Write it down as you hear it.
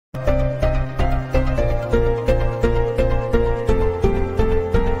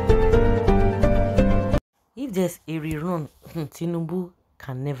says a rerun. Tinubu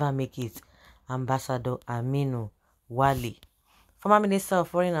can never make it. Ambassador Aminu Wali. Former Minister of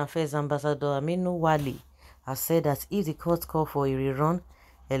Foreign Affairs Ambassador Aminu Wali has said that if the court call for a rerun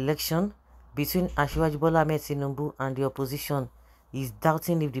election between Asiwaju Bola Ahmed Tinubu and the opposition, he is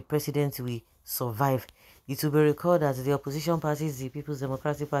doubting if the president will survive. It will be recalled that the opposition parties, the People's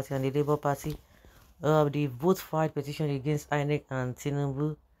Democratic Party and the Labour Party, they both filed petition against INEC and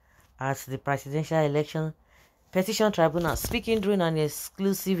Tinubu at the presidential election petition tribunal. Speaking during an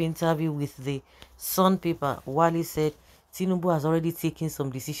exclusive interview with the Sun paper, Wali said Tinubu has already taken some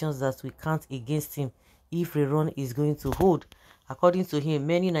decisions that will count against him if rerun is going to hold. According to him,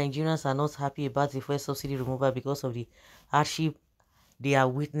 many Nigerians are not happy about the fuel subsidy removal because of the hardship they are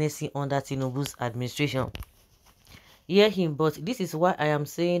witnessing under Tinubu's administration. Hear him, but this is why I am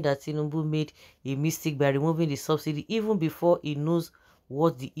saying that Tinubu made a mistake by removing the subsidy even before he knows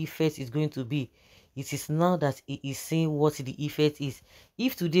what the effect is going to be. It is now that he is saying what the effect is.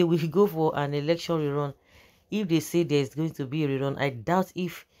 If today we go for an election rerun, if they say there is going to be a rerun, I doubt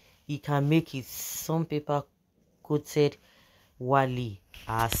if he can make it. Some paper quoted Wali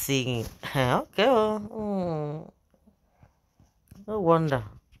are saying, okay, no wonder.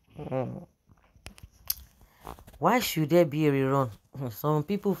 Why should there be a rerun? Some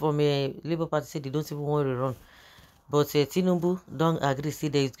people from a Labour Party say they don't even want a rerun. But Tinubu don't agree, say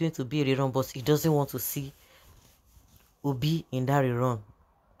there is going to be a rerun, but he doesn't want to see Obi in that rerun.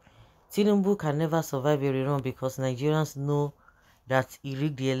 Tinubu can never survive a rerun because Nigerians know that he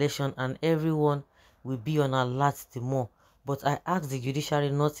rigged the election and everyone will be on alert the more. But I ask the judiciary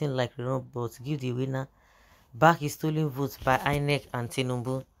nothing like rerun, but give the winner back his stolen votes by INEC and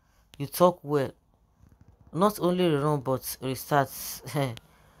Tinubu. You talk well. Not only rerun but restarts.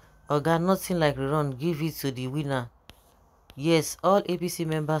 Oga, nothing like rerun, give it to the winner. Yes, all APC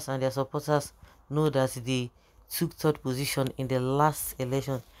members and their supporters know that they took third position in the last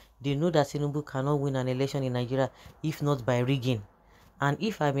election. They know that Tinubu cannot win an election in Nigeria if not by rigging. And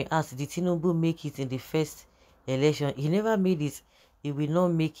if I may ask, did Tinubu make it in the first election? He never made it. He will not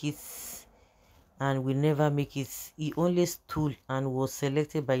make it and will never make it. He only stole and was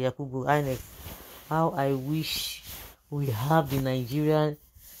selected by Yakubu INEC. How I wish we have the Nigerian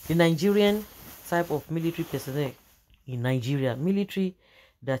type of military personnel in Nigeria. Military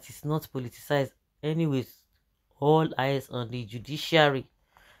that is not politicized. Anyways, all eyes on the judiciary.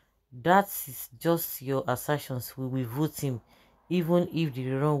 That is just your assertions. We will vote him. Even if the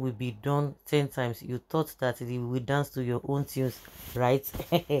rerun will be done 10 times, you thought that they will dance to your own tunes, right?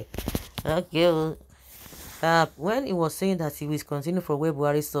 Okay. When he was saying that he will continue for where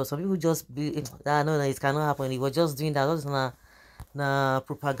Buhari store, some people just be no, it cannot happen. He was just doing that, just na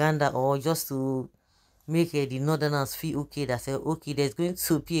propaganda, or just to make the northerners feel okay, that say okay, there's going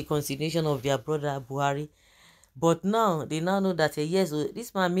to be a continuation of their brother Buhari. But now they now know that yes,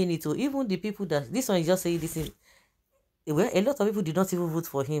 this man mean it. Even the people that this one is just saying this thing, well, a lot of people did not even vote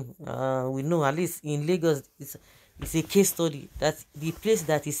for him. We know, at least in Lagos, it's a case study that the place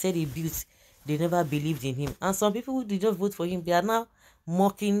that he said he built, they never believed in him. And some people who did not vote for him, they are now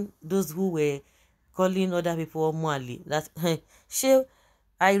mocking those who were calling other people Mwali. That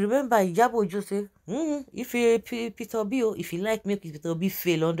I remember Ijabo just say, if Peter Obi, if you like, make Peter Obi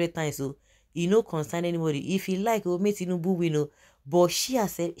fail 100 times, so he no concern anybody. If he like, make Tinubu win. But she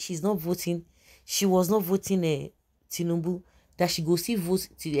has said she's not voting. She was not voting Tinubu. That she go see vote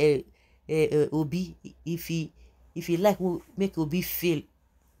to Obi if he like, will make Obi fail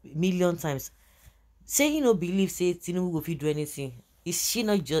million times. Say you no believe, say Tinubu go fit do anything. Is she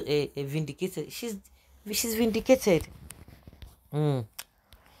not just vindicated? She's vindicated.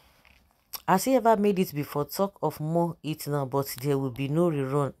 Has he ever made it before? Talk of more it now, but there will be no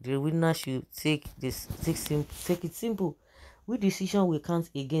rerun. The winner should take it simple. Which decision we count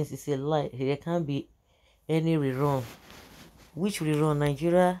against is a lie. There can't be any rerun. Which rerun?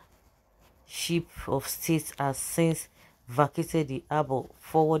 Nigeria ship of state has since vacated the harbor.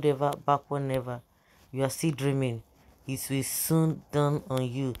 Forward ever, backward never. You are still dreaming. It will soon dawn on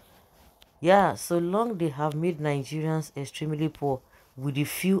you. Yeah, so long they have made Nigerians extremely poor. With the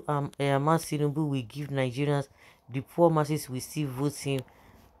few amounts Tinubu will give Nigerians, the poor masses will still vote him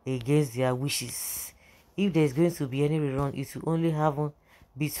against their wishes. If there's going to be any rerun, it will only happen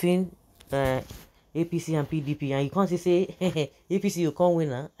between APC and PDP. And you can't say APC you can't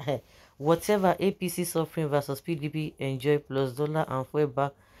win. Whatever APC suffering versus PDP enjoy plus dollar and fuel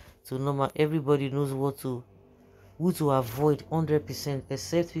back to normal, everybody knows who to avoid 100%,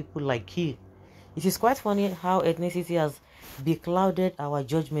 except people like you. It is quite funny how ethnicity has beclouded our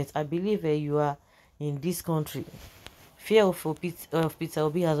judgment. I believe you are in this country. Fear of Peter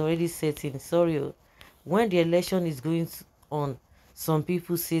Obi has already set in. Sorry, When the election is going on, some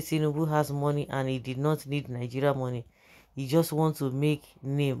people say Tinubu has money and he did not need Nigeria money. He just wants to make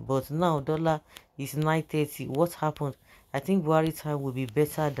name. But now dollar is 930. What happened? I think Buhari time will be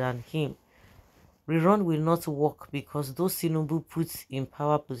better than him. Rerun will not work because those Tinubu puts in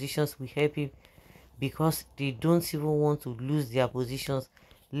power positions will help him because they don't even want to lose their positions.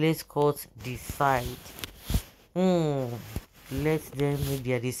 Let court decide. Let them make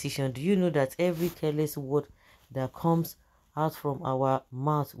their decision. Do you know that every careless word that comes out from our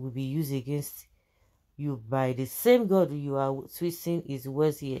mouth will be used against you by the same God you are twisting his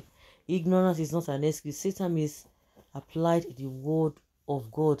words here? Ignorance is not an excuse. Satan is applied the word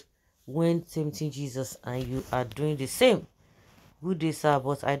of God when tempting Jesus, and you are doing the same. Good day, sir,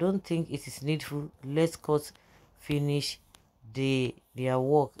 but I don't think it is needful. Let court finish their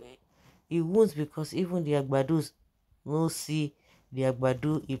work. It won't, because even the Agbados will see the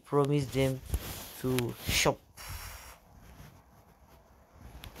Agbado he promised them to shop.